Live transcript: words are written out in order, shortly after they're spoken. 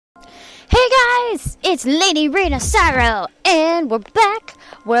guys, it's Lady Rhinoceros, and we're back.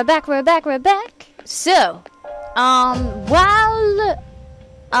 We're back. So, while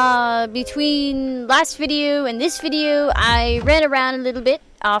between last video and this video, I ran around a little bit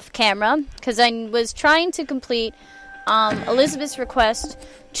off camera because I was trying to complete Elizabeth's request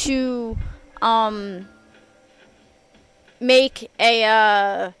to make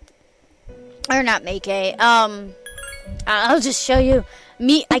a I'll just show you.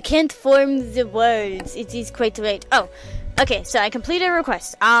 I can't form the words. It is quite late. Oh, okay, so I completed a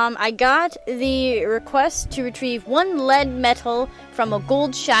request. I got the request to retrieve 1 lead metal from a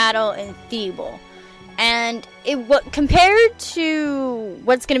gold shadow in Feeble. And compared to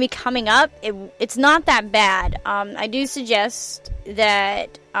what's going to be coming up, it's not that bad. I do suggest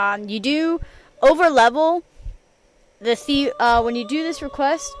that you do overlevel when you do this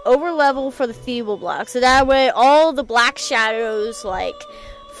request, overlevel for the Feeble block, so that way all the black shadows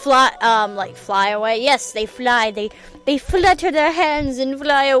fly away. Yes, they fly. They flutter their hands and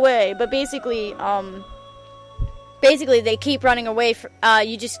fly away. But basically they keep running away.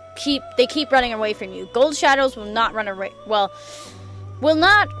 They keep running away from you. Gold shadows will not run away. Well, will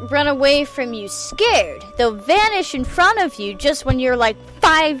not run away from you scared. They'll vanish in front of you just when you're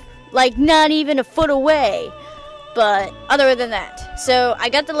not even a foot away. But other than that, so I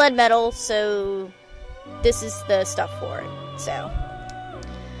got the lead metal, so this is the stuff for it. So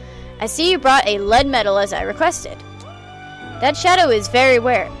I see you brought a lead metal as I requested. That shadow is very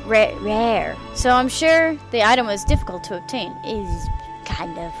rare, so I'm sure the item was difficult to obtain. Is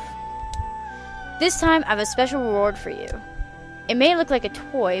kind of. This time I have a special reward for you. It may look like a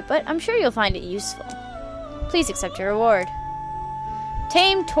toy, but I'm sure you'll find it useful. Please accept your reward.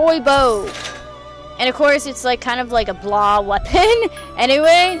 Tame toy bow. And of course, it's kind of like a blah weapon.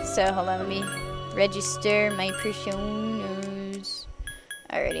 Anyway, so hold on, let me register my personas.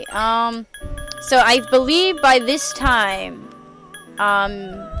 Alrighty. So I believe by this time,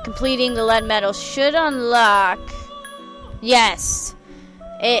 completing the lead metal should unlock. Yes,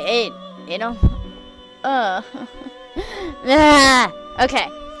 Okay.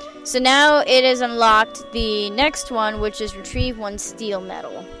 So now it has unlocked the next one, which is retrieve 1 steel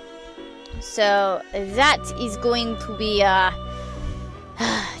metal. So that is going to be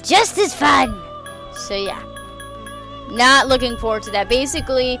just as fun. So yeah, not looking forward to that.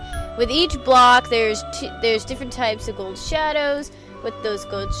 Basically, with each block, there's different types of gold shadows. With those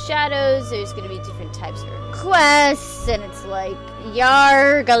gold shadows, there's going to be different types of requests, and it's like,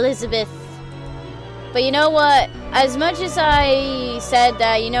 yarg, Elizabeth. But you know what? As much as I said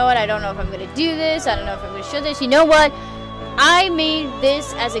that, you know what? I don't know if I'm going to do this. I don't know if I'm going to show this. You know what? I made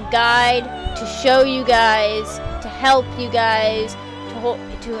this as a guide to show you guys, to help you guys,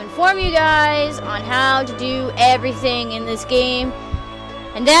 to inform you guys on how to do everything in this game.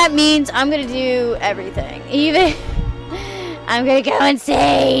 And that means I'm going to do everything. Even, I'm going to go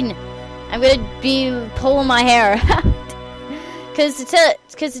insane. I'm going to be pulling my hair out. Because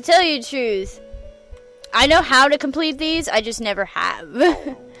to tell you the truth, I know how to complete these, I just never have.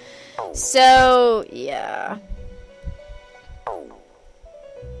 So, yeah.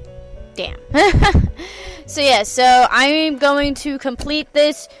 Damn. So yeah, so I'm going to complete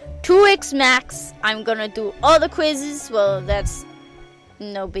this 2x max. I'm gonna do all the quizzes. Well, that's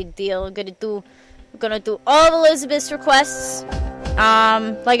no big deal. I'm gonna do all of Elizabeth's requests.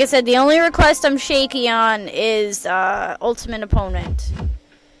 Like I said, the only request I'm shaky on is ultimate opponent.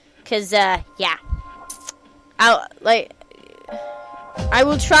 Cause yeah, I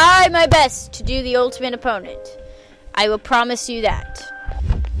will try my best to do the ultimate opponent. I will promise you that.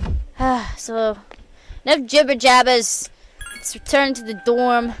 So, enough jibber jabbers. Let's return to the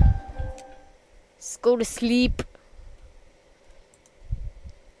dorm. Let's go to sleep.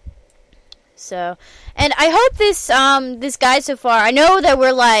 So, and I hope this guide so far. I know that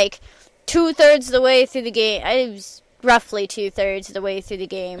we're 2/3 of the way through the game. I was roughly 2/3 of the way through the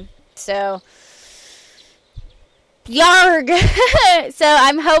game. So, yarg! So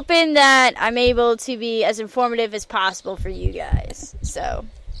I'm hoping that I'm able to be as informative as possible for you guys. So.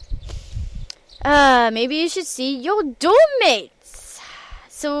 Maybe you should see your dorm mates.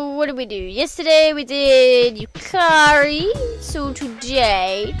 So what did we do? Yesterday we did Yukari. So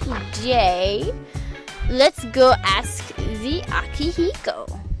today, let's go ask the Akihiko.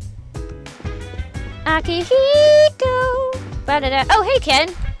 Akihiko. Ba-da-da. Oh, hey Ken.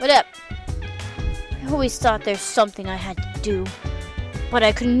 What up? I always thought there's something I had to do, but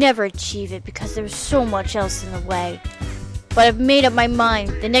I could never achieve it because there was so much else in the way. But I've made up my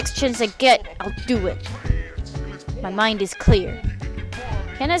mind. The next chance I get, I'll do it. My mind is clear.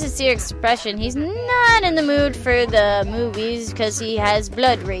 Ken has a serious expression. He's not in the mood for the movies because he has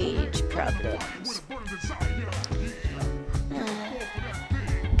blood rage problems.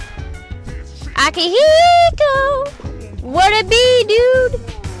 Akihiko! What it be, dude?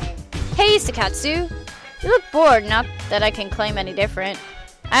 Hey, Sakatsu. You look bored, not that I can claim any different.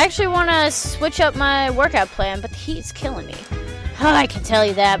 I actually want to switch up my workout plan, but the heat's killing me. Oh, I can tell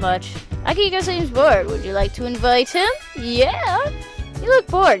you that much. Akihiko seems bored. Would you like to invite him? Yeah. You look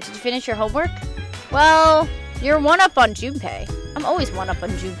bored. Did you finish your homework? Well, you're one up on Junpei. I'm always one up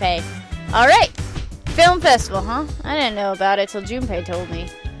on Junpei. Alright. Film festival, huh? I didn't know about it till Junpei told me.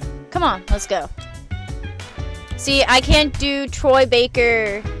 Come on, let's go. See, I can't do Troy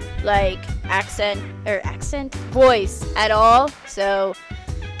Baker, like, voice at all, so,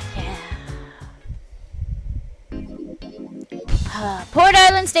 yeah. Port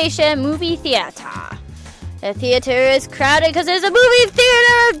Island Station Movie Theater. The theater is crowded because there's a movie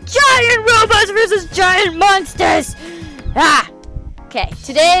theater of giant robots versus giant monsters! Ah! Okay,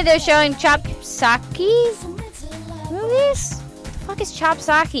 today they're showing Chopsaki movies? What the fuck is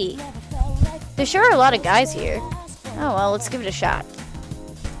Chopsaki? There sure are a lot of guys here. Oh well, let's give it a shot.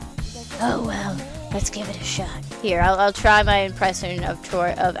 Oh well, let's give it a shot. Here, I'll try my impression of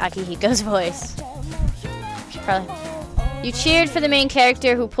Akihiko's voice. Probably. You cheered for the main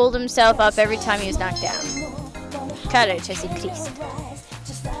character who pulled himself up every time he was knocked down. Courage, I see Christ.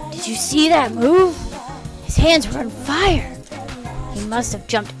 Did you see that move? His hands were on fire. He must have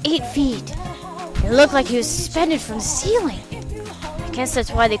jumped 8 feet. It looked like he was suspended from the ceiling. I guess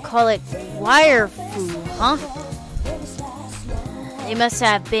that's why they call it wire fu, huh? They must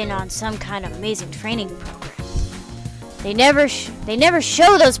have been on some kind of amazing training program. They never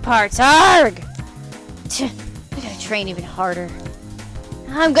show those parts. Arg! I gotta train even harder.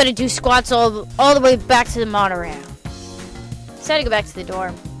 I'm gonna do squats all the way back to the monorail. Decided to go back to the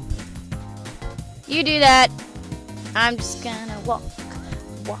dorm. You do that. I'm just gonna walk.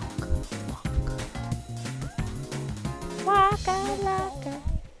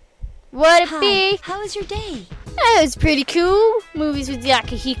 What it be? How was your day? That was pretty cool. Movies with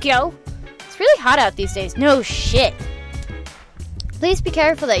Akihiko. It's really hot out these days. No shit. Please be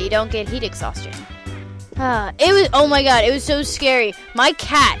careful that you don't get heat exhaustion. Oh my god, it was so scary. My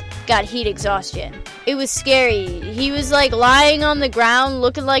cat got heat exhaustion. It was scary. He was like lying on the ground,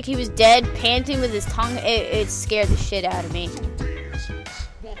 looking like he was dead, panting with his tongue. It scared the shit out of me.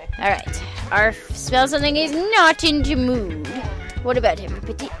 Alright, our spell something is not in the mood. What about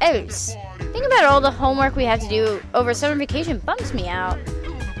everybody else? Think about all the homework we have to do over summer vacation bums me out.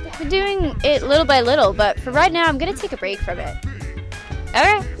 We're doing it little by little, but for right now, I'm gonna take a break from it.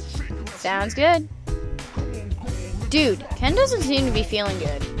 Alright, sounds good. Dude, Ken doesn't seem to be feeling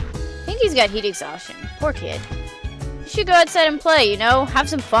good. I think he's got heat exhaustion. Poor kid. You should go outside and play, you know? Have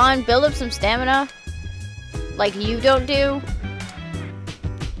some fun, build up some stamina. Like you don't do.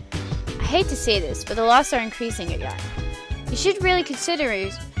 I hate to say this, but the losses are increasing again. You should really consider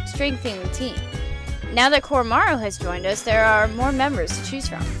strengthening the team. Now that Koromaru has joined us, there are more members to choose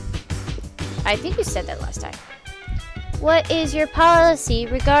from. I think you said that last time. What is your policy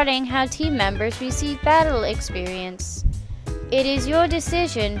regarding how team members receive battle experience? It is your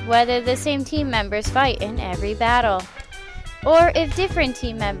decision whether the same team members fight in every battle, or if different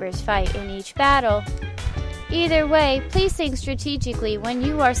team members fight in each battle. Either way, please think strategically when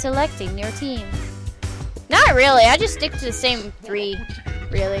you are selecting your team. Not really, I just stick to the same 3,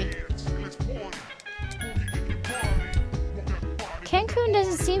 really. Ken-kun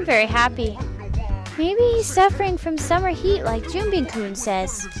doesn't seem very happy. Maybe he's suffering from summer heat like Junbin-kun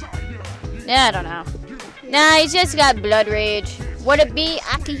says. Yeah, I don't know. Nah, he's just got blood rage. Would it be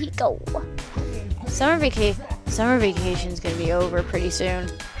Akihiko? Summer vacation's gonna be over pretty soon.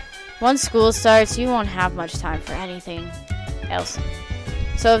 Once school starts, you won't have much time for anything else.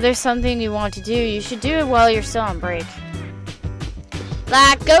 So if there's something you want to do, you should do it while you're still on break.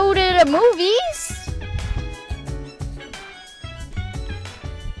 Like go to the movies?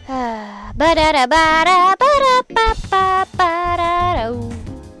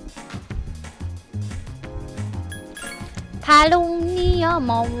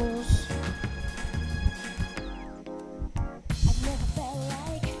 Paloniamos.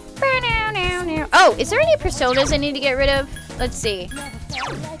 Oh, is there any personas I need to get rid of? Let's see.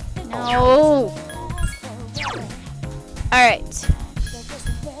 No. Alright.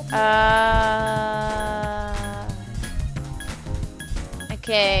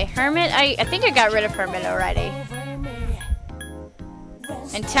 Okay, Hermit. I think I got rid of Hermit already.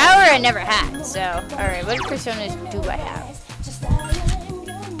 And Tower I never had, so. Alright, what personas do I have?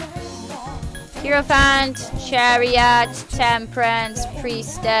 Hierophant, Chariot, Temperance,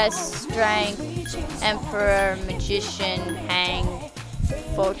 Priestess, Strength, Emperor, Magician, Hang,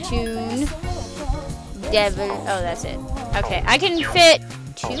 Fortune, Devil. Oh, that's it. Okay, I can fit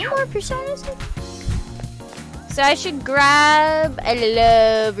 2 more personas? So I should grab a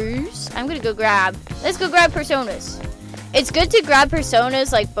lovers. I'm gonna go grab. Let's go grab personas. It's good to grab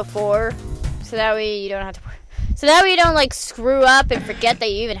personas like before, so that way you don't have to. So that way you don't like screw up and forget that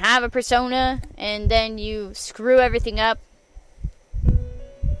you even have a persona, and then you screw everything up.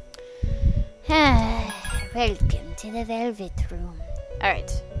 Welcome to the Velvet Room. All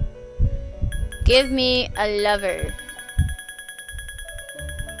right. Give me a lover.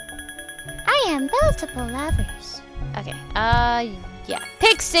 I am multiple lovers. Okay. Yeah.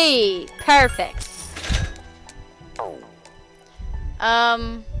 Pixie. Perfect.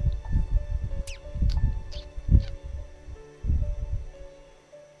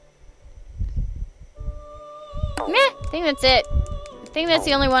 Meh. I think that's it. I think that's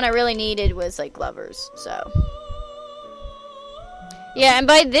the only one I really needed was like lovers. So. Yeah, and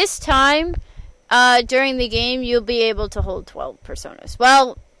by this time, during the game, you'll be able to hold 12 personas.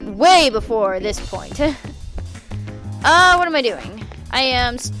 Well, way before this point. What am I doing? I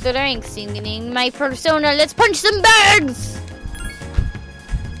am strengthening my persona. Let's punch some bags!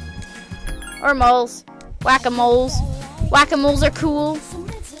 Or moles. Whack-a-moles. Whack-a-moles are cool.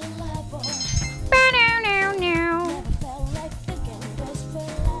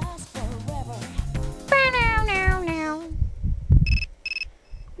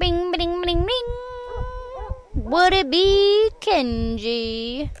 Bing, bing, bing, bing. Would it be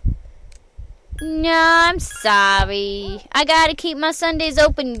Kenji? No, I'm sorry. I gotta keep my Sundays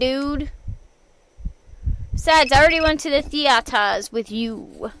open, dude. Besides, I already went to the theaters with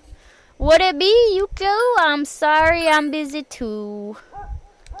you. Would it be Yuko? I'm sorry, I'm busy too.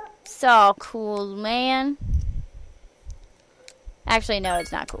 So cool, man. Actually, no,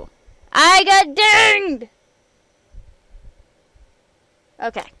 it's not cool. I got dinged!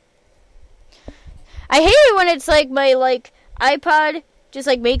 Okay. I hate it when it's like my iPod just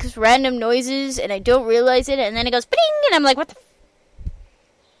like makes random noises and I don't realize it and then it goes bing and I'm like, what the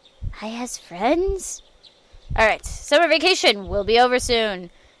I has friends? Alright, summer vacation will be over soon.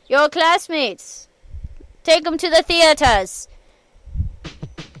 Your classmates, take them to the theaters.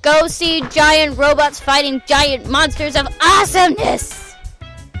 Go see giant robots fighting giant monsters of awesomeness.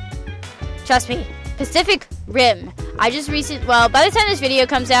 Trust me, Pacific Rim. I just well, by the time this video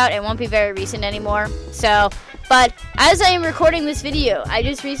comes out, it won't be very recent anymore. So, but as I am recording this video, I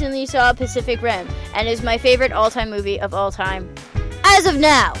just recently saw Pacific Rim, and it's my favorite all-time movie of all time. As of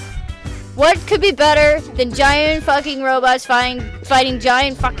now, what could be better than giant fucking robots fighting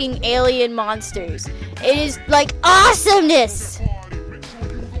giant fucking alien monsters? It is like awesomeness!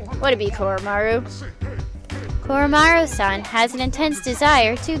 Would it be Koromaru? Koromaru-san has an intense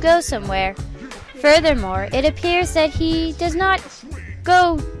desire to go somewhere. Furthermore, it appears that if he does not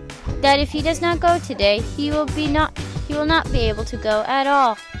go today, he will not be able to go at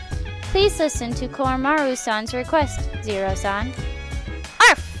all. Please listen to Koromaru-san's request, Zero-san.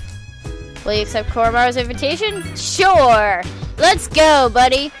 Arf! Will you accept Koromaru's invitation? Sure! Let's go,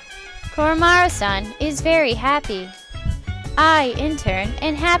 buddy! Koromaru-san is very happy. I, in turn,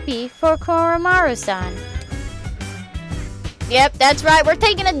 am happy for Koromaru-san. Yep, that's right. We're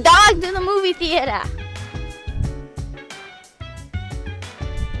taking a dog to the movie theater.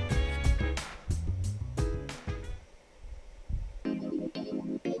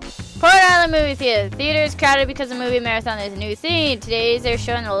 Port Island Movie Theater. The theater is crowded because the movie marathon is a new theme. Today they're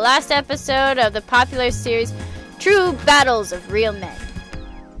showing the last episode of the popular series True Battles of Real Men.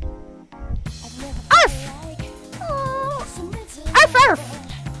 Arf! Arf, arf!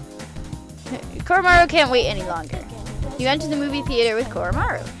 Koromaru can't wait any longer. You enter the movie theater with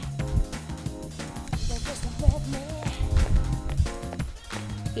Koromaru.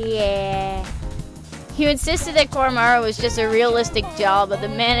 Yeah. You insisted that Koromaru was just a realistic doll, but the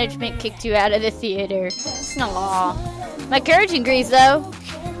management kicked you out of the theater. Aww. My courage increased, though.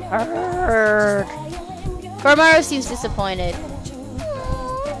 Arrgh. Koromaru seems disappointed.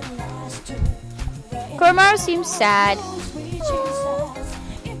 Koromaru seems sad.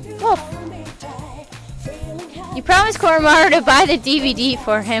 Woof. You promised Koromaru to buy the DVD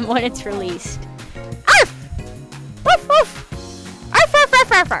for him when it's released. Arf! Woof woof! Arf arf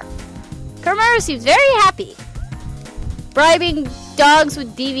arf arf arf! Koromaru seems very happy. Bribing dogs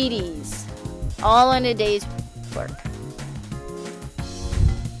with DVDs. All in a day's work.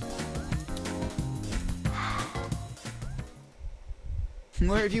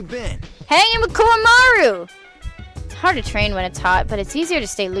 Where have you been? Hanging with Koromaru! It's hard to train when it's hot, but it's easier to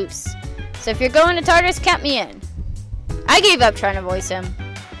stay loose. So if you're going to Tartarus, count me in. I gave up trying to voice him.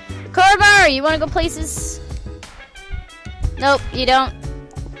 Koromaru, you want to go places? Nope, you don't.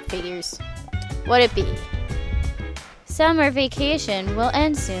 Figures. What'd it be? Summer vacation will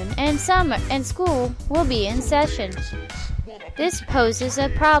end soon, and school will be in session. This poses a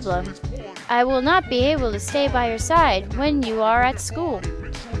problem. I will not be able to stay by your side when you are at school.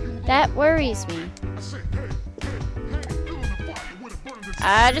 That worries me.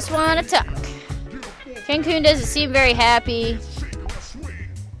 I just want to talk. Cancun doesn't seem very happy.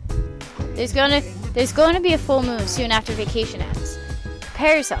 There's going to be a full moon soon after vacation ends.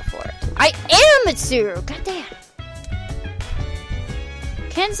 Prepare yourself for it. I am Mitsuru! Goddamn!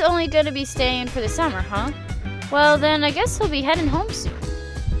 Ken's only going to be staying for the summer, huh? Well, then I guess he'll be heading home soon.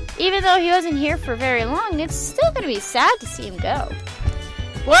 Even though he wasn't here for very long, it's still going to be sad to see him go.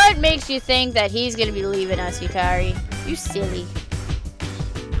 What makes you think that he's going to be leaving us, Yukari? You silly.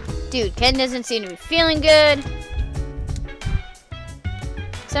 Dude, Ken doesn't seem to be feeling good.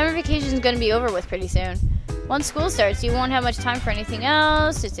 Summer vacation is going to be over with pretty soon. Once school starts, you won't have much time for anything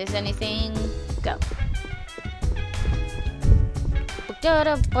else. If there's anything, go.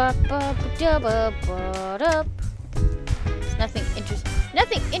 There's nothing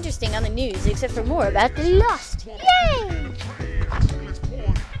interesting on the news except for more about the Lost. Yay!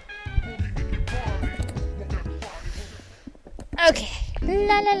 Okay.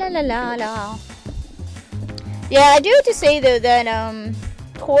 La la la la la la. Yeah, I do have to say though that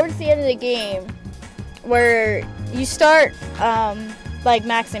towards the end of the game, where you start like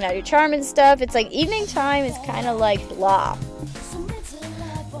maxing out your charm and stuff, it's like evening time is kind of like blah.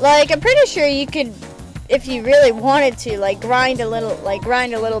 Like, I'm pretty sure you could, if you really wanted to, like grind a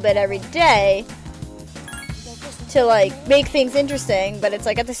little bit every day to like make things interesting. But it's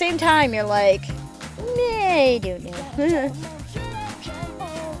like at the same time you're like, nah, I don't know.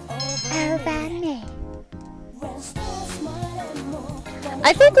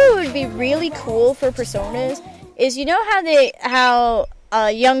 I think what would be really cool for Personas is, you know how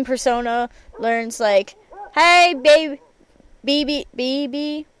young Persona learns like, hey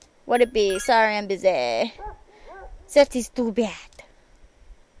baby, what it be? Sorry, I'm busy. That is too bad.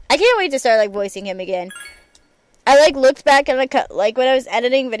 I can't wait to start like voicing him again. I like looked back and like when I was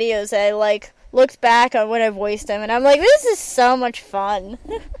editing videos, I like looked back on when I voiced him, and I'm like, this is so much fun.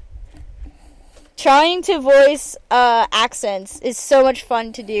 Trying to voice accents is so much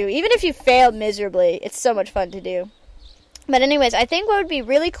fun to do. Even if you fail miserably, it's so much fun to do. But anyways, I think what would be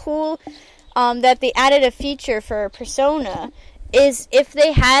really cool that they added a feature for Persona is if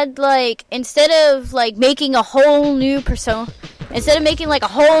they had, like, instead of making like a whole new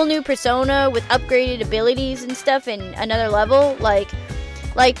persona with upgraded abilities and stuff in another level, like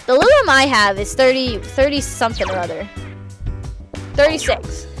the Lilum I have is 30 something or other.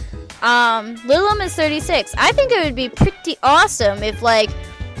 36. Lilum is 36. I think it would be pretty awesome if, like,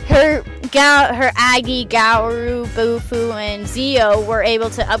 her Aggie, Gaoru, Bufu, and Zio were able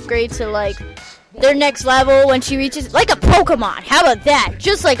to upgrade to, like, their next level when she reaches, like a Pokemon. How about that?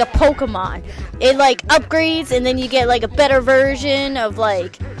 Just like a Pokemon. It, like, upgrades, and then you get, like, a better version of,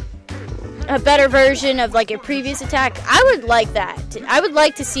 like, your previous attack. I would like that. I would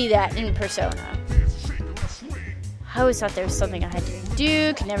like to see that in Persona. I always thought there was something I had to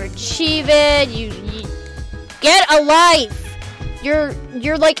do, could never achieve it. You get a life. You're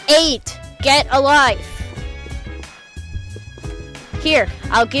like 8. Get a life. Here,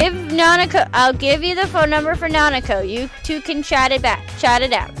 I'll give you the phone number for Nanako. You two can chat it out.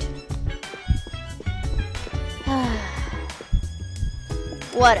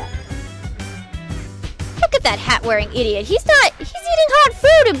 What up? Look at that hat-wearing idiot. He's eating hot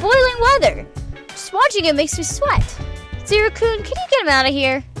food in boiling weather. Just watching it makes me sweat. Zero-kun, can you get him out of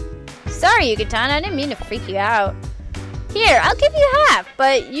here? Sorry, Yugatana, I didn't mean to freak you out. Here, I'll give you half,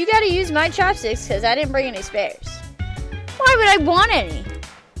 but you gotta use my chopsticks because I didn't bring any spares. Why would I want any?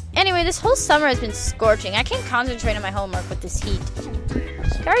 Anyway, this whole summer has been scorching. I can't concentrate on my homework with this heat.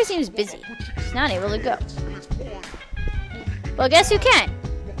 Kari seems busy. She's not able to go. Well, guess who can?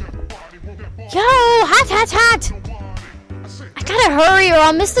 Yo, hot! I gotta hurry or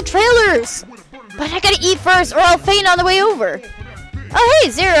I'll miss the trailers. But I gotta eat first or I'll faint on the way over. Oh, hey,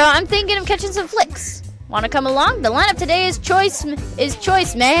 Zero, I'm thinking of catching some flicks. Wanna come along? The lineup today is choice,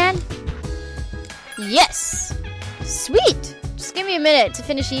 man. Yes. Sweet. Just give me a minute to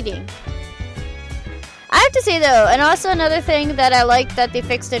finish eating. I have to say, though, and also another thing that I like that they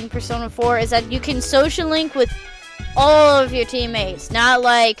fixed in Persona 4 is that you can social link with all of your teammates, not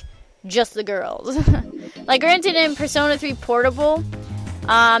like just the girls. Like, granted, in Persona 3 Portable,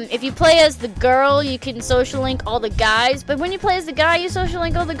 if you play as the girl, you can social link all the guys, but when you play as the guy, you social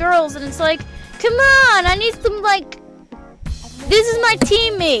link all the girls, and it's like, come on, I need some, like, this is my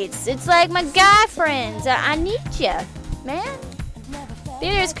teammates. It's like my guy friends. I need ya, man.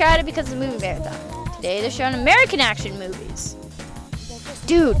 Theater is crowded because of the movie marathon. Today they're showing American action movies.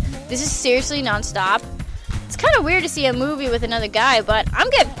 Dude, this is seriously non-stop. It's kind of weird to see a movie with another guy, but I'm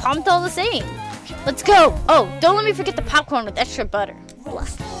getting pumped all the same. Let's go. Oh, don't let me forget the popcorn with extra butter. Blah.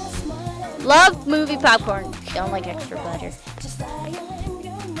 Love movie popcorn. Don't like extra butter.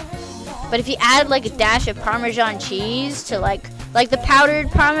 But if you add like a dash of Parmesan cheese to like the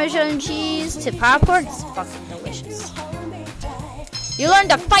powdered Parmesan cheese to popcorn, it's fucking delicious. You learn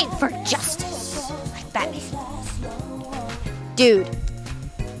to fight for justice. Like Batman. Dude,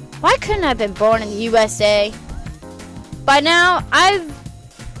 why couldn't I have been born in the USA? By now, I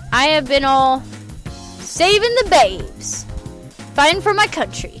have been all saving the babes, fighting for my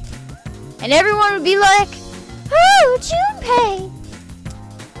country. And everyone would be like, oh, Junpei.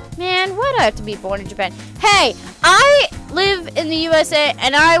 Man, why do I have to be born in Japan? Hey, I live in the USA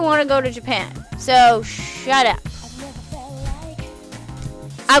and I want to go to Japan. So, shut up.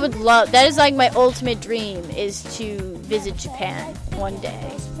 I would love, that is like my ultimate dream, is to visit Japan one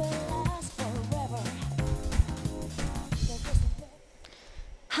day.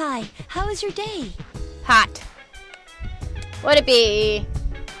 Hi, how was your day? Hot. Would it be?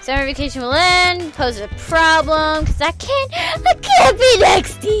 Summer vacation will end, pose a problem, because I can't be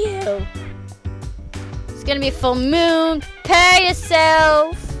next to you. It's gonna be a full moon, prepare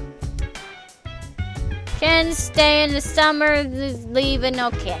yourself. Ken stay in the summer, leaving,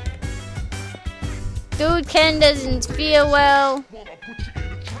 okay. Dude, Ken doesn't feel well.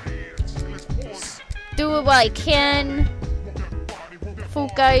 Do it while he can.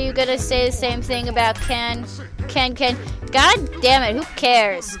 Fuka, are you gonna say the same thing about Ken? Ken. God damn it, who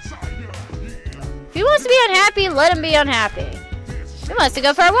cares? If he wants to be unhappy, let him be unhappy. He wants to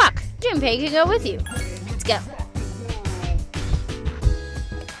go for a walk. Junpei can go with you. Let's go.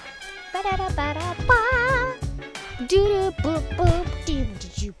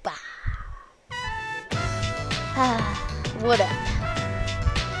 What up?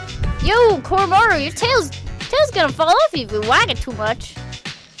 Yo, Koromaru, your tail's gonna fall off if you wag it too much.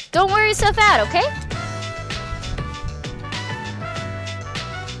 Don't wear yourself out, okay?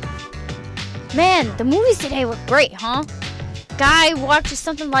 Man, the movies today were great, huh? Guy watches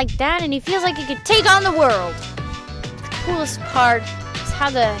something like that and he feels like he could take on the world. The coolest part is how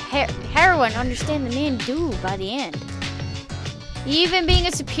the heroine understands the man dude by the end. Even being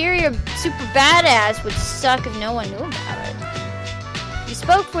a superior super badass would suck if no one knew about it. You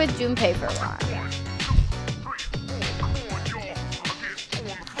spoke with Junpei for a while.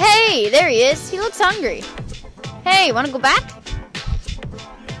 Hey, there he is. He looks hungry. Hey, wanna go back?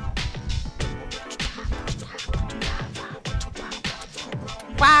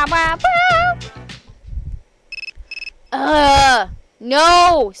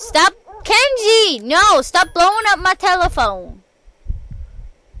 No! Stop! Kenji! No! Stop blowing up my telephone!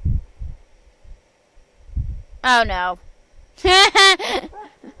 Oh no.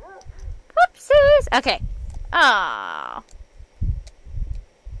 Whoopsies! Okay. Aww.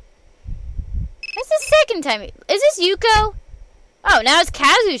 That's the second time. Is this Yuko? Oh, now it's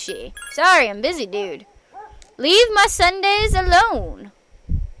Kazushi. Sorry, I'm busy, dude. Leave my Sundays alone.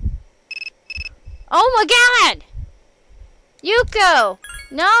 Oh my god! Yuko!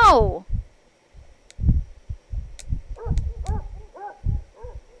 No!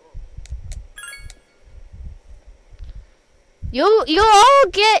 You'll all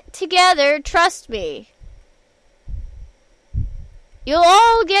get together, trust me. You'll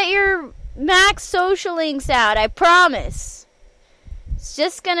all get your max social links out, I promise. It's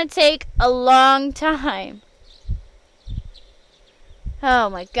just gonna take a long time. Oh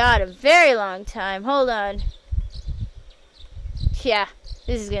my god, a very long time. Hold on. Yeah,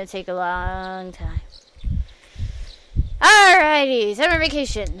 this is gonna take a long time. Alrighty, summer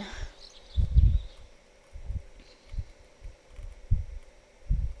vacation.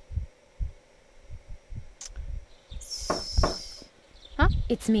 Huh?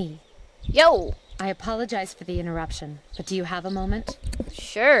 It's me. Yo! I apologize for the interruption, but do you have a moment?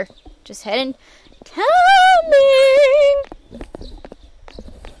 Sure. Just heading. Coming!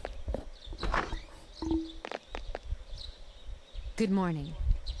 Good morning.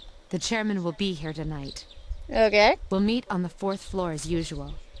 The chairman will be here tonight. Okay. We'll meet on the 4th floor as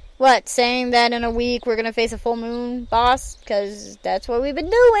usual. What, saying that in a week we're gonna face a full moon, boss? Because that's what we've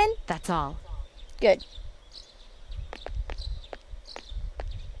been doing. That's all. Good.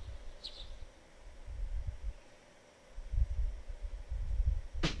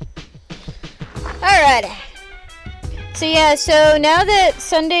 Alright. So yeah, so now that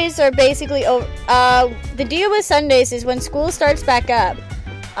Sundays are basically over, the deal with Sundays is when school starts back up,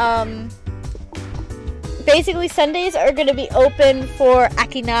 basically Sundays are going to be open for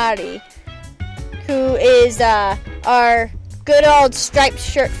Akinari. who is our good old striped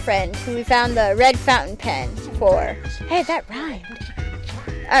shirt friend who we found the red fountain pen for. Hey, that rhymed.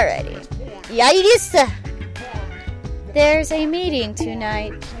 Alrighty. Yikes! There's a meeting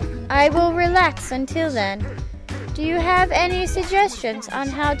tonight. I will relax until then. Do you have any suggestions on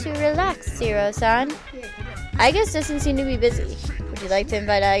how to relax, Zero-san? Aigis doesn't seem to be busy. Would you like to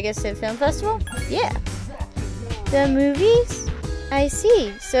invite Aigis to the film festival? Yeah. The movies? I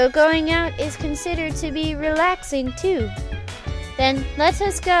see. So going out is considered to be relaxing too. Then let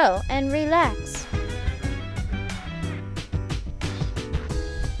us go and relax.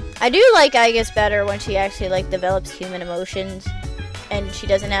 I do like Aigis better when she actually develops human emotions and she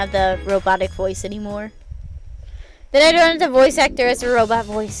doesn't have the robotic voice anymore. Then I don't have the voice actor as a robot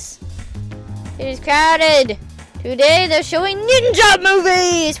voice. It is crowded. Today they're showing ninja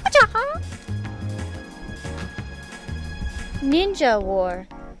movies. Ninja War.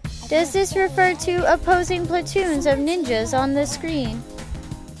 Does this refer to opposing platoons of ninjas on the screen?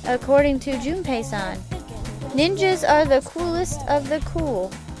 According to Junpei-san, ninjas are the coolest of the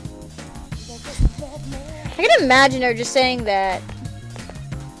cool. I can imagine her just saying that.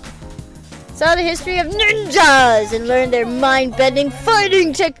 Saw the history of ninjas and learned their mind-bending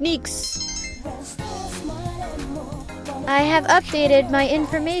fighting techniques. I have updated my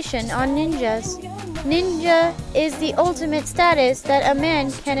information on ninjas. Ninja is the ultimate status that a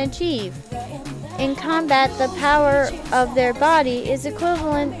man can achieve. In combat, the power of their body is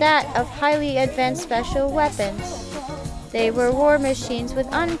equivalent that of highly advanced special weapons. They were war machines with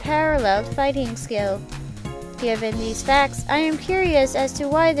unparalleled fighting skill. Given these facts, I am curious as to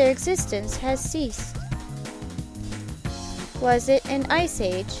why their existence has ceased. Was it an ice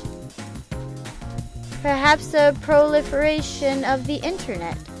age? Perhaps the proliferation of the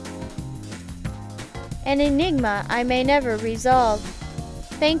internet? An enigma I may never resolve.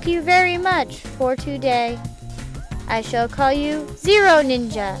 Thank you very much for today. I shall call you Zero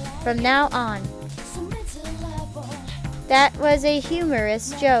Ninja from now on. That was a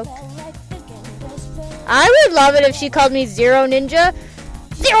humorous joke. I would love it if she called me Zero Ninja.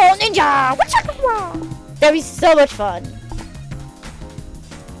 Zero Ninja! That'd be so much fun.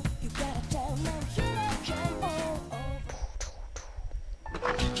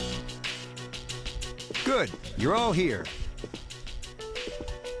 Good. You're all here.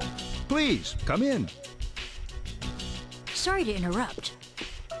 Please, come in. Sorry to interrupt.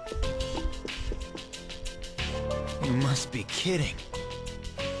 You must be kidding.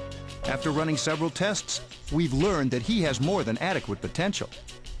 After running several tests, we've learned that he has more than adequate potential.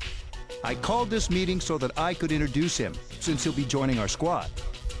 I called this meeting so that I could introduce him, since he'll be joining our squad.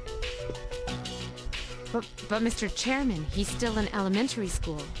 But Mr. Chairman, he's still in elementary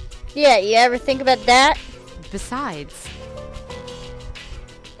school. Yeah, you ever think about that? Besides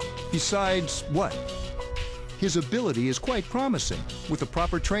what? His ability is quite promising. With the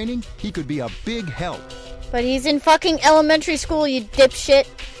proper training, he could be a big help. But he's in fucking elementary school, you dipshit.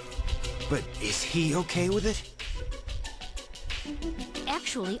 But is he okay with it?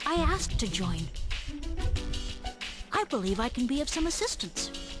 Actually, I asked to join. I believe I can be of some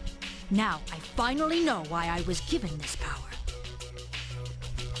assistance. Now, I finally know why I was given this power.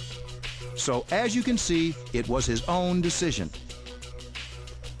 So, as you can see, it was his own decision.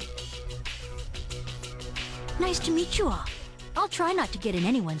 Nice to meet you all. I'll try not to get in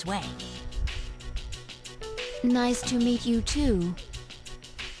anyone's way. Nice to meet you too.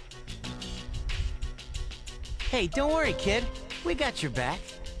 Hey, don't worry, kid. We got your back.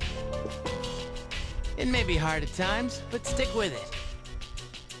 It may be hard at times, but stick with it.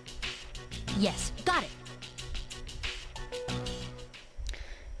 Yes, got it.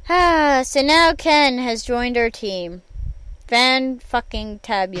 So now Ken has joined our team.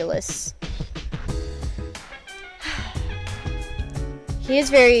 Fan-fucking-tabulous. He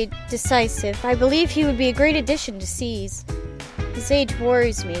is very decisive. I believe he would be a great addition to C's. His age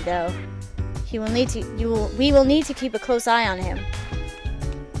worries me, though. We will need to keep a close eye on him.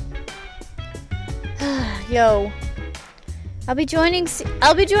 Yo. I'll be joining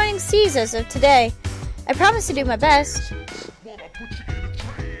C's as of today. I promise to do my best.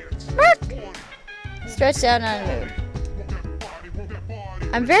 Mark! Stretched out on a mood.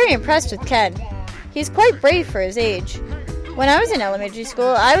 I'm very impressed with Ken. He's quite brave for his age. When I was in elementary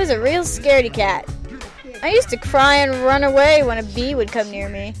school, I was a real scaredy cat. I used to cry and run away when a bee would come near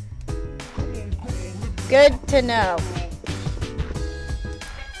me. Good to know.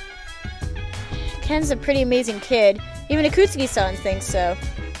 Ken's a pretty amazing kid. Even Akutsuki-san thinks so.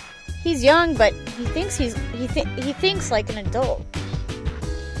 He's young, but he thinks he thinks like an adult.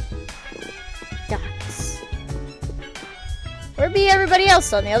 Dots. Where be everybody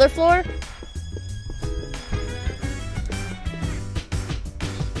else on the other floor?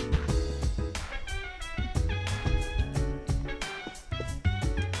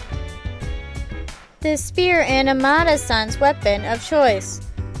 the spear and Amada-san's weapon of choice.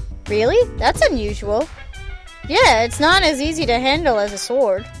 Really? That's unusual. Yeah, it's not as easy to handle as a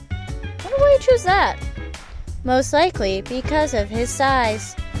sword. Wonder why he chose that. Most likely because of his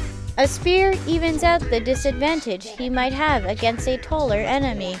size. A spear evens out the disadvantage he might have against a taller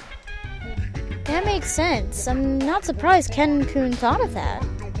enemy. That makes sense. I'm not surprised Ken-kun thought of that.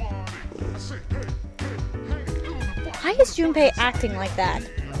 Why is Junpei acting like that?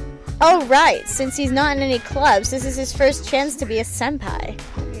 Oh right, since he's not in any clubs, this is his first chance to be a senpai.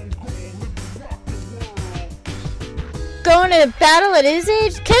 Going to battle at his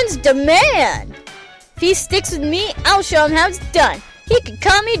age? Ken's the man! If he sticks with me, I'll show him how it's done. He can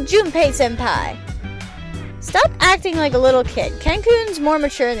call me Junpei senpai. Stop acting like a little kid. Ken-kun's more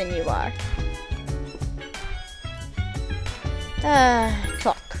mature than you are.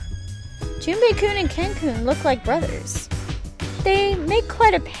 Talk. Junpei-kun and Ken-kun look like brothers. They make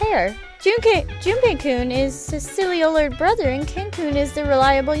quite a pair. Junpei-kun is a silly older brother and Ken-kun is the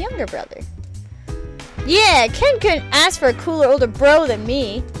reliable younger brother. Yeah, Ken-kun asked for a cooler older bro than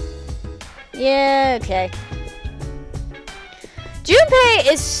me. Yeah, okay.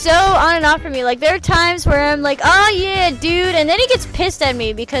 Junpei is so on and off for me. Like, there are times where I'm like, oh yeah, dude, and then he gets pissed at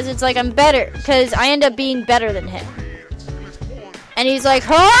me because it's like I'm better, because I end up being better than him. And he's like,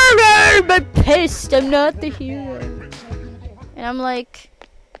 harder, but pissed, I'm not the hero. And I'm like,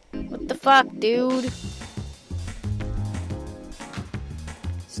 what the fuck, dude?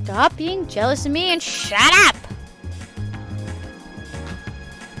 Stop being jealous of me and shut up!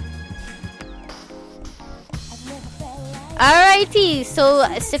 Alrighty, so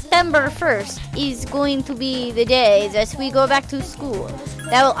September 1st is going to be the day that we go back to school.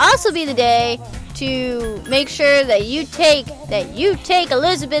 That will also be the day to make sure that you take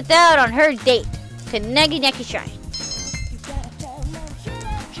Elizabeth out on her date to Nagi Nagi Shrine.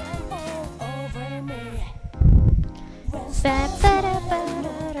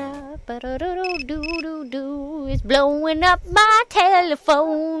 It's blowing up my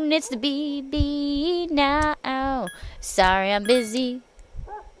telephone. It's the BB now. Sorry, I'm busy.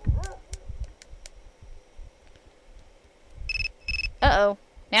 Uh-oh.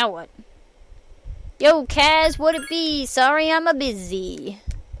 Now what? Yo, Kaz, what it be? Sorry, I'm a busy.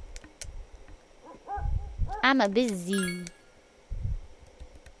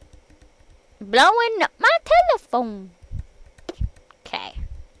 Blowing up my telephone. Okay.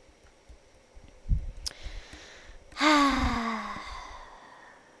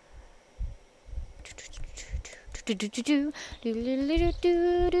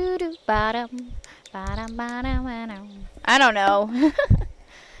 I don't know.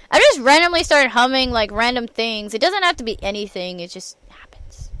 I just randomly started humming like random things. It doesn't have to be anything. It just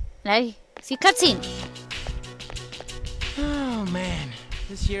happens. And I see cutscene. Oh man,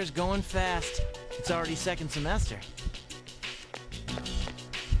 this year's going fast. It's already second semester.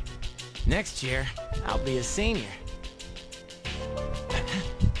 Next year, I'll be a senior.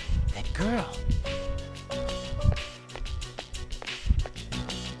 That girl.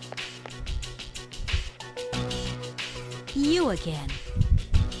 You again.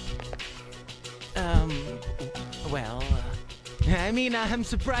 Well, I mean, I'm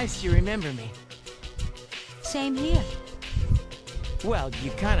surprised you remember me. Same here. Well,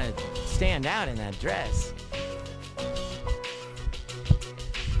 you kind of stand out in that dress.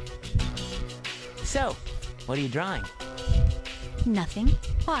 So, what are you drawing? Nothing.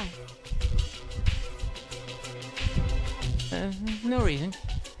 Why? No reason.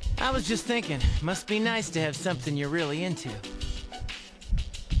 I was just thinking, must be nice to have something you're really into.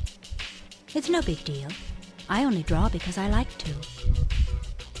 It's no big deal. I only draw because I like to.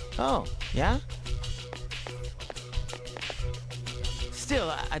 Oh, yeah? Still,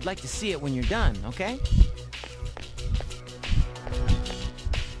 I'd like to see it when you're done, okay?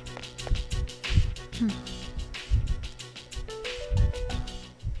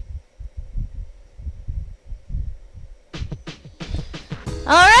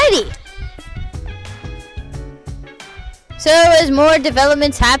 Alrighty. So as more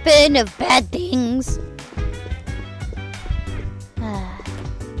developments happen of bad things.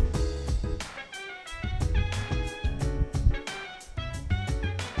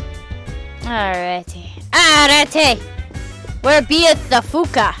 Alrighty. Where beeth the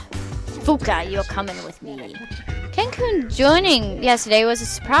Fuka? Fuka, you're coming with me. Ken-kun joining yesterday was a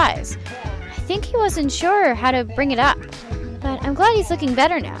surprise. I think he wasn't sure how to bring it up, but I'm glad he's looking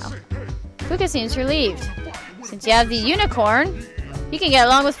better now. Fuka seems relieved. Since you have the unicorn, you can get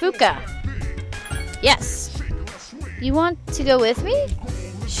along with Fuka. Yes. You want to go with me?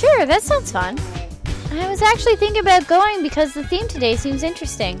 Sure, that sounds fun. I was actually thinking about going because the theme today seems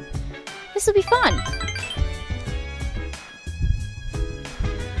interesting. The This will be fun.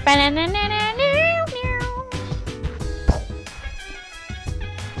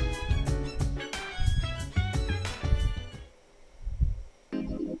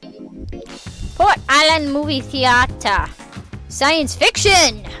 Port Island Movie Theater. Science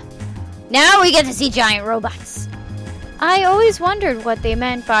fiction! Now we get to see giant robots. I always wondered what they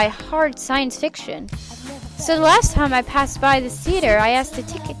meant by hard science fiction. So the last time I passed by this theater, I asked the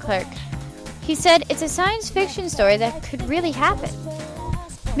ticket clerk. He said it's a science fiction story that could really happen.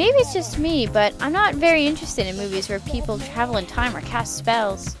 Maybe it's just me, but I'm not very interested in movies where people travel in time or cast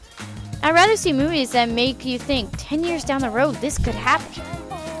spells. I'd rather see movies that make you think 10 years down the road this could happen.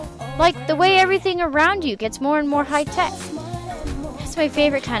 Like the way everything around you gets more and more high-tech. That's my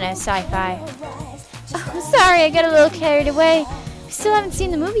favorite kind of sci-fi. Oh, sorry, I got a little carried away. We still haven't seen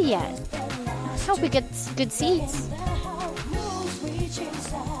the movie yet. I hope we get good seats.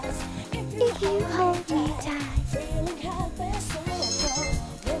 If you hold me tight.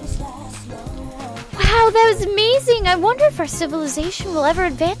 Wow, that was amazing! I wonder if our civilization will ever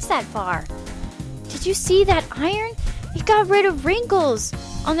advance that far. Did you see that iron? It got rid of wrinkles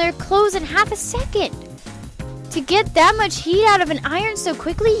on their clothes in half a second. To get that much heat out of an iron so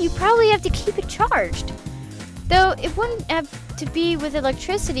quickly, you probably have to keep it charged. Though it wouldn't have to be with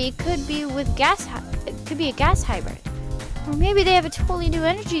electricity, it could be with gas. It could be a gas hybrid, or maybe they have a totally new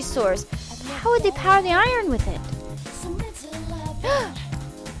energy source. But how would they power the iron with it?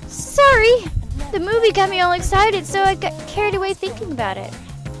 Sorry, the movie got me all excited, so I got carried away thinking about it.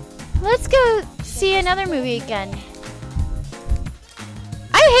 Let's go see another movie again.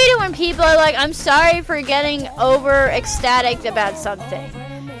 I hate it when people are like, I'm sorry for getting over ecstatic about something.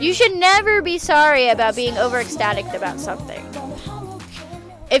 You should never be sorry about being over ecstatic about something.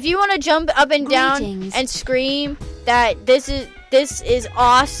 If you want to jump up and down and scream that this is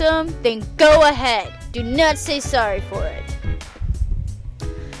awesome, then go ahead. Do not say sorry for it.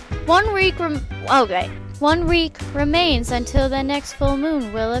 1 week remains until the next full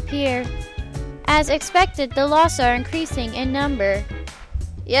moon will appear. As expected, the lost are increasing in number.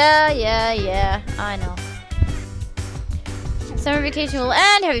 Yeah, I know. Summer vacation will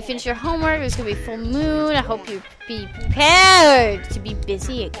end. Have you finished your homework? There's gonna be full moon. I hope you be prepared to be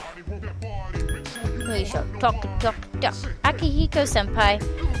busy again. We shall talk. Akihiko-senpai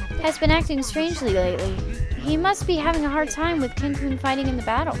has been acting strangely lately. He must be having a hard time with Ken-kun fighting in the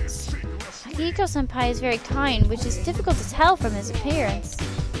battles. Akihiko-senpai is very kind, which is difficult to tell from his appearance.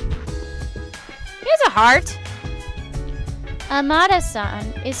 He has a heart. Amada-san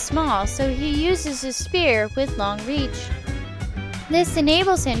is small, so he uses a spear with long reach. This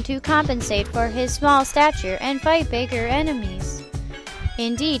enables him to compensate for his small stature and fight bigger enemies.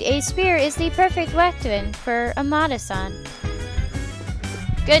 Indeed, a spear is the perfect weapon for Amada-san.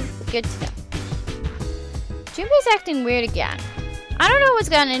 Good to know. Junpei's acting weird again. I don't know what's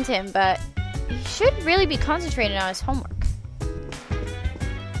gotten into him, but he should really be concentrating on his homework.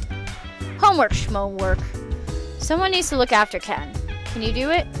 Homework, schmo-work. Someone needs to look after Ken. Can you do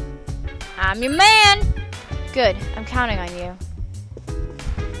it? I'm your man! Good, I'm counting on you.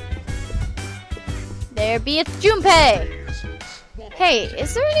 There beeth Junpei! Hey,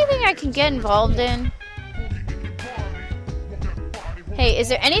 is there anything I can get involved in? Hey, is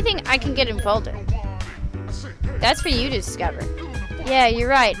there anything I can get involved in? That's for you to discover. Yeah, you're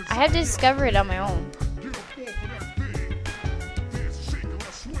right. I have to discover it on my own.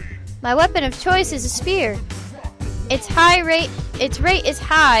 My weapon of choice is a spear. Its rate is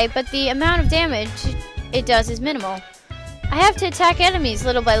high, but the amount of damage it does is minimal. I have to attack enemies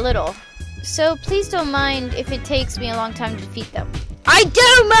little by little, so please don't mind if it takes me a long time to defeat them. I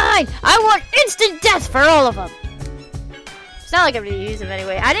do mind! I want instant death for all of them! It's not like I'm gonna use him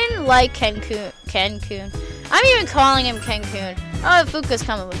anyway. I didn't like Ken-kun. I'm even calling him Ken-kun. Oh, Fuka's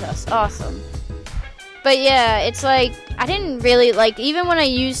coming with us. Awesome. But yeah, it's like, I didn't really like, even when I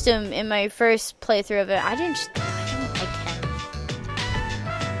used him in my first playthrough of it, I don't like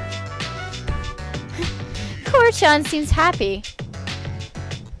him. Koro-chan seems happy.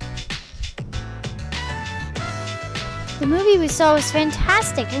 The movie we saw was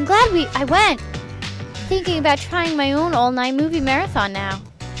fantastic. I'm glad I went. Thinking about trying my own all-night movie marathon now.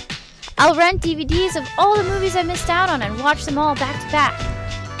 I'll rent DVDs of all the movies I missed out on and watch them all back to back.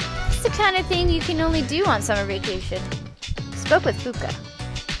 It's the kind of thing you can only do on summer vacation. Spoke with Fuka.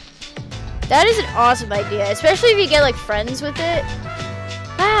 That is an awesome idea, especially if you get like friends with it.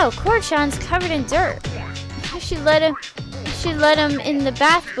 Wow, Koro-chan's covered in dirt. I should let him in the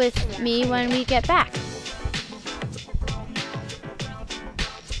bath with me when we get back.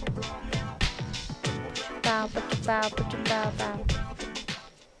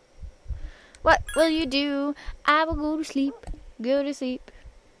 What will you do? I will go to sleep. Go to sleep.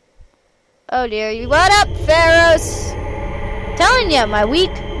 Oh dear. What up, Pharaohs? Telling you, my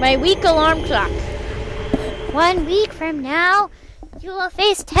weak alarm clock. 1 week from now, you will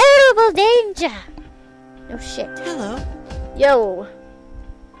face terrible danger. No shit. Hello. Yo.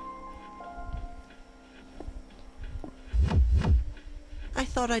 I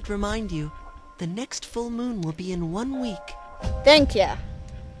thought I'd remind you. The next full moon will be in 1 week. Thank ya.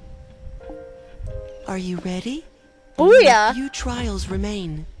 Are you ready? Booyah. Few trials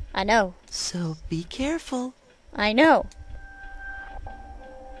remain. I know. So be careful. I know.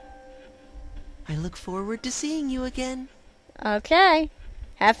 I look forward to seeing you again. Okay.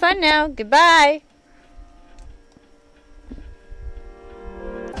 Have fun now. Goodbye.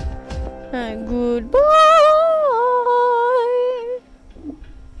 Goodbye.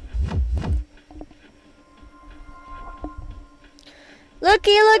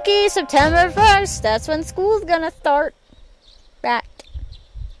 Looky, September 1st. That's when school's gonna start. Back.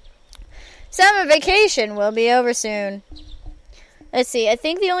 Summer vacation will be over soon. Let's see. I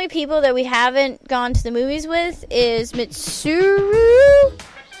think the only people that we haven't gone to the movies with is Mitsuru,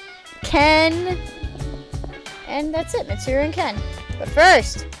 Ken, and that's it. Mitsuru and Ken. But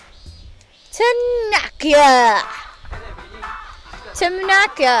first, Tanaka.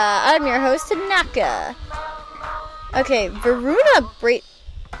 I'm your host, Tanaka. Okay, Varuna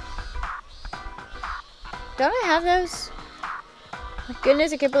Don't I have those? My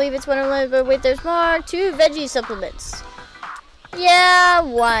goodness, I can't believe it's one of them. But wait, there's more. 2 veggie supplements. Yeah,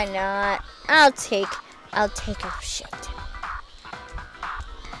 why not? I'll take a shit.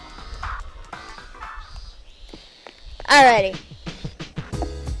 Alrighty.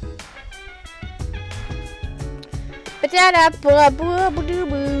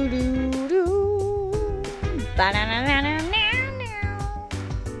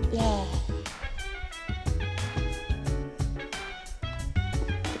 Yeah.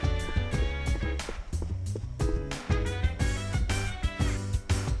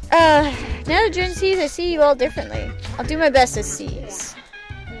 Now that you're in C's, I see you all differently. I'll do my best as C's.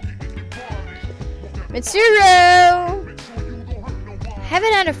 Mitsuru!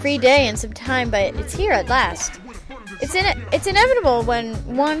 Haven't had a free day in some time, but it's here at last. It's inevitable when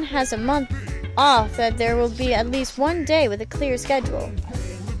one has a month off that there will be at least one day with a clear schedule.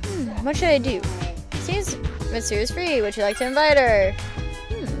 What should I do? Seems Mitsuru's free. Would you like to invite her?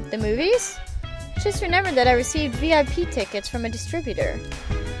 The movies? Just remembered that I received VIP tickets from a distributor.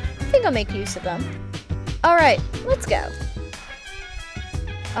 I think I'll make use of them. Alright, let's go.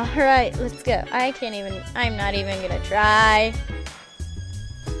 Alright, let's go. I'm not even gonna try.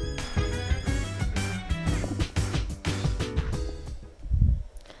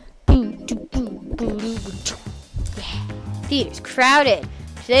 Theater's crowded.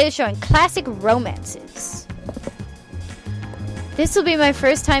 Today they're showing classic romances. This will be my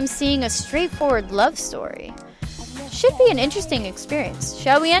first time seeing a straightforward love story. Should be an interesting experience.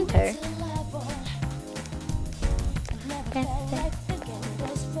 Shall we enter?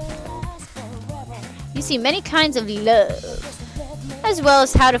 You see many kinds of love, as well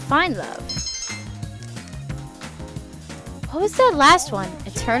as how to find love. What was that last one?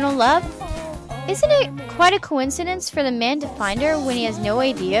 Eternal love? Isn't it quite a coincidence for the man to find her when he has no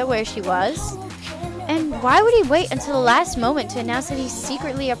idea where she was? And why would he wait until the last moment to announce that he's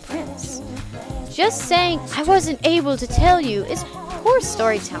secretly a prince? Just saying, I wasn't able to tell you, is poor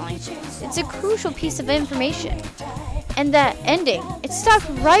storytelling. It's a crucial piece of information. And that ending, it stopped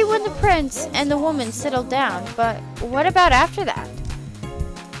right when the prince and the woman settled down, but what about after that?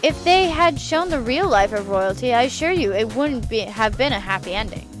 If they had shown the real life of royalty, I assure you it wouldn't have been a happy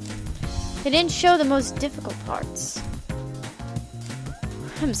ending. They didn't show the most difficult parts.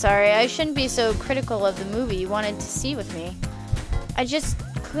 I'm sorry, I shouldn't be so critical of the movie you wanted to see with me. I just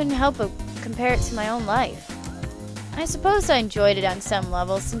couldn't help but compare it to my own life. I suppose I enjoyed it on some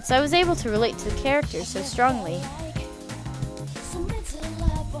level since I was able to relate to the characters so strongly.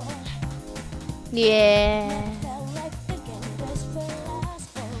 Yeah.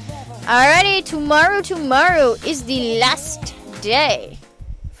 Alrighty, tomorrow is the last day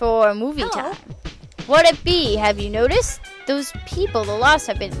for movie time. What it be? Have you noticed? Those people, the loss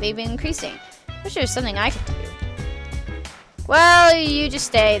they've been increasing. Wish there was something I could do. Well, you just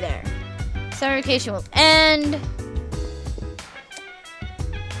stay there. Summer vacation will end.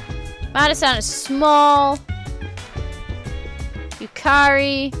 Mata-san is small.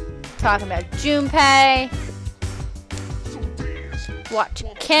 Yukari. Talking about Junpei. Watch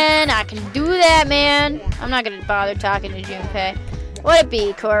Ken. I can do that, man. I'm not gonna bother talking to Junpei. What it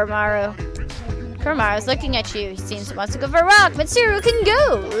be, Koromaru? Kuramaru's looking at you. He seems he wants to go for a walk. Mitsuru can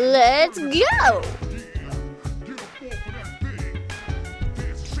go. Let's go.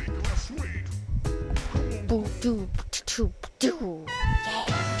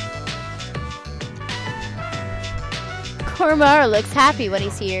 Kuramaru looks happy when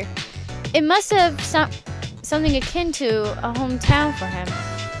he's here. It must have something akin to a hometown for him.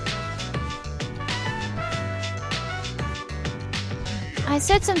 I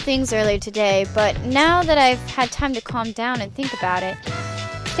said some things earlier today, but now that I've had time to calm down and think about it,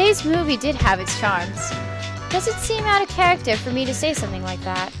 today's movie did have its charms. Does it seem out of character for me to say something like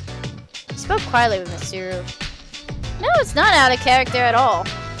that? I spoke quietly with Mitsuru. No, it's not out of character at all.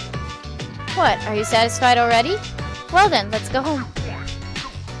 What, are you satisfied already? Well then, let's go home.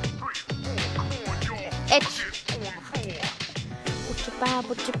 Etch.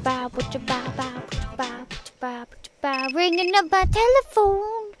 Ringing up my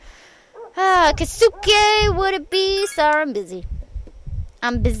telephone. Kasuke, would it be? Sorry, I'm busy.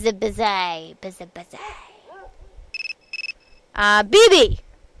 I'm busy. Bibi!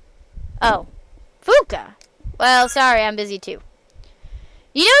 Oh. Fuka! Well, sorry, I'm busy too.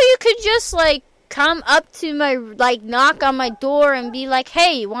 You know, you could just, like, come up to my, like, knock on my door and be like,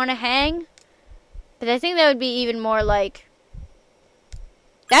 hey, you wanna hang? But I think that would be even more, like...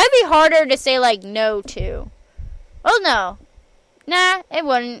 That would be harder to say, like, no to. Well, no. Nah, it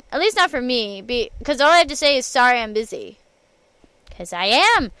wouldn't. At least not for me. Because all I have to say is, sorry, I'm busy. Because I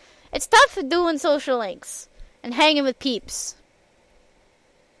am. It's tough doing social links. And hanging with peeps.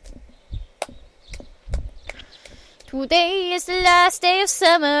 Today is the last day of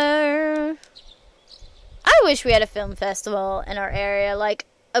summer. I wish we had a film festival in our area. Like,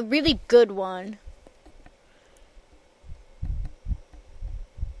 a really good one.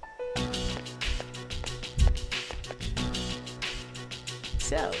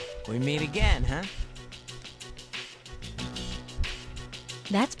 So, we meet again, huh?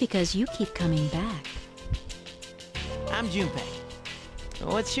 That's because you keep coming back. I'm Junpei.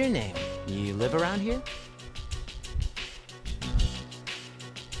 What's your name? You live around here?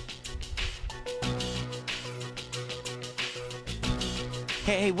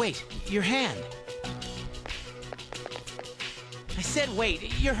 Hey, wait. Your hand. I said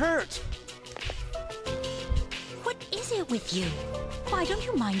wait. You're hurt. What is it with you? Why don't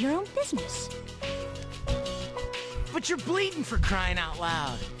you mind your own business? But you're bleeding, for crying out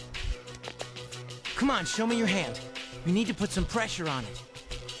loud. Come on, show me your hand. We need to put some pressure on it.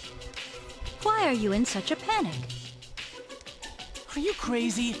 Why are you in such a panic? Are you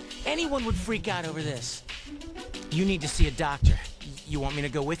crazy? Anyone would freak out over this. You need to see a doctor. You want me to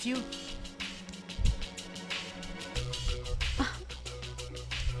go with you?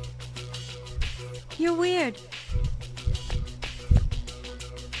 You're weird.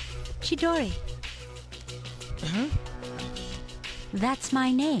 Chidori. Huh? That's my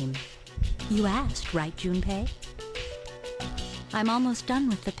name. You asked, right, Junpei? I'm almost done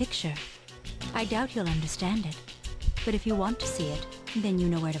with the picture. I doubt you'll understand it. But if you want to see it, then you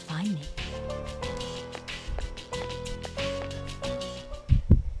know where to find me.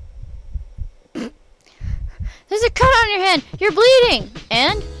 There's a cut on your hand. You're bleeding.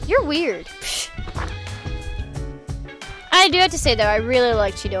 And you're weird. I do have to say, though, I really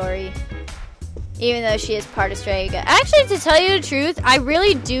like Chidori. Even though she is part of Strega. Actually, to tell you the truth, I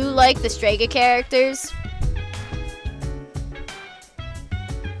really do like the Strega characters.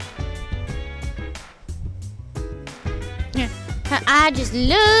 I just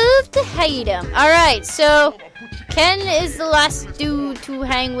love to hate them. Alright, so Ken is the last dude to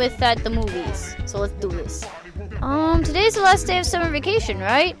hang with at the movies. So let's do this. Today's the last day of summer vacation,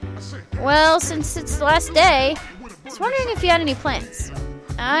 right? Well, since it's the last day, I was wondering if you had any plans.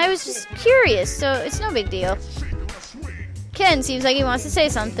 I was just curious, so it's no big deal. Ken seems like he wants to say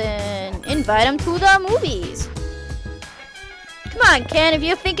something. Invite him to the movies. Come on, Ken, if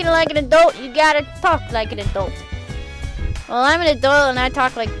you're thinking like an adult, you gotta talk like an adult. Well, I'm an adult and I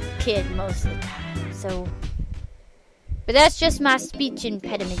talk like a kid most of the time, so... But that's just my speech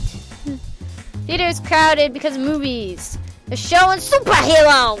impediment. Theater's crowded because of movies. They're showing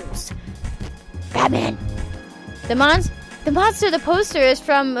superheroes! Batman! The monster the poster is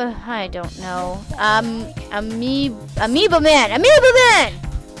from, I don't know. Amoeba Man! Amoeba Man!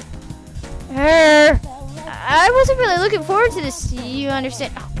 I wasn't really looking forward to this, you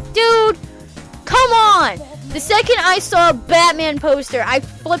understand? Oh, dude! Come on! The second I saw a Batman poster, I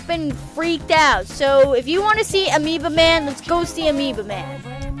flippin' freaked out. So, if you want to see Amoeba Man, let's go see Amoeba Man.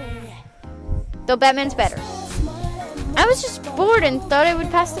 Though Batman's better. I was just bored and thought I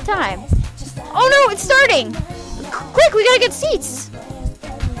would pass the time. Oh no, it's starting! Quick, we gotta get seats!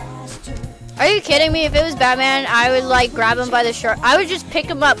 Are you kidding me? If it was Batman, I would like grab him by the shirt. I would just pick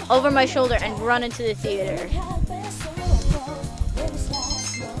him up over my shoulder and run into the theater.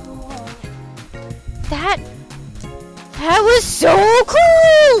 That was so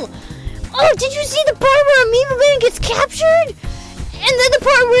cool! Oh, did you see the part where Amoeba Man gets captured? And then the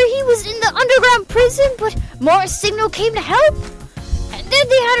part where he was in the underground prison, but Morris Signal came to help? And then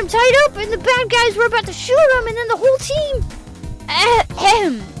they had him tied up, and the bad guys were about to shoot him, and then the whole team...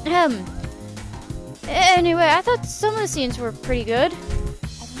 Anyway, I thought some of the scenes were pretty good.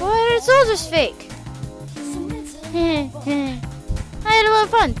 But it's all just fake. I had a lot of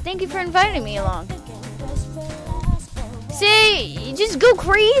fun. Thank you for inviting me along. Say, just go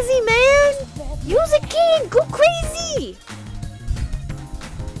crazy, man. Use a kid. Go crazy.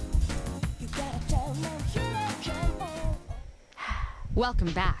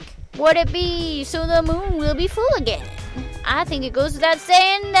 Welcome back. Would it be so the moon will be full again? I think it goes without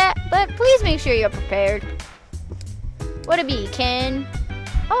saying that, but please make sure you're prepared. Would it be, Ken?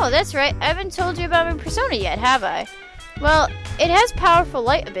 Oh, that's right. I haven't told you about my persona yet, have I? Well, it has powerful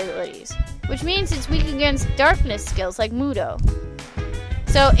light abilities, which means it's weak against darkness skills like Mudo.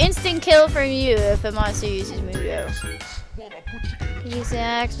 So, instant kill from you if a monster uses Mudo. He's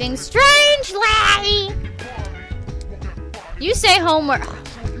acting strangely! You say homework.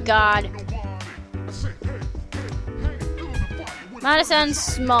 Oh, God. Madison's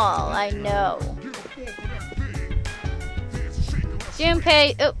small, I know.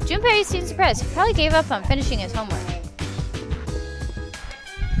 Junpei. Oh, Junpei seems surprised. He probably gave up on finishing his homework.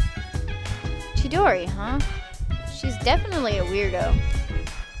 Chidori, huh? She's definitely a weirdo.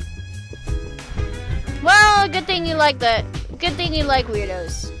 Well, good thing you like that. Good thing you like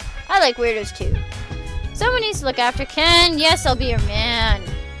weirdos. I like weirdos too. Someone needs to look after Ken. Yes, I'll be your man.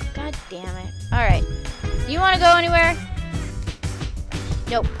 God damn it. Alright. You want to go anywhere?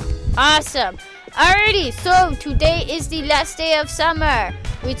 Nope. Awesome. Alrighty, so today is the last day of summer,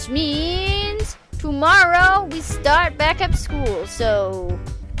 which means tomorrow we start back up school. So,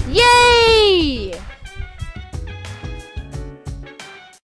 yay!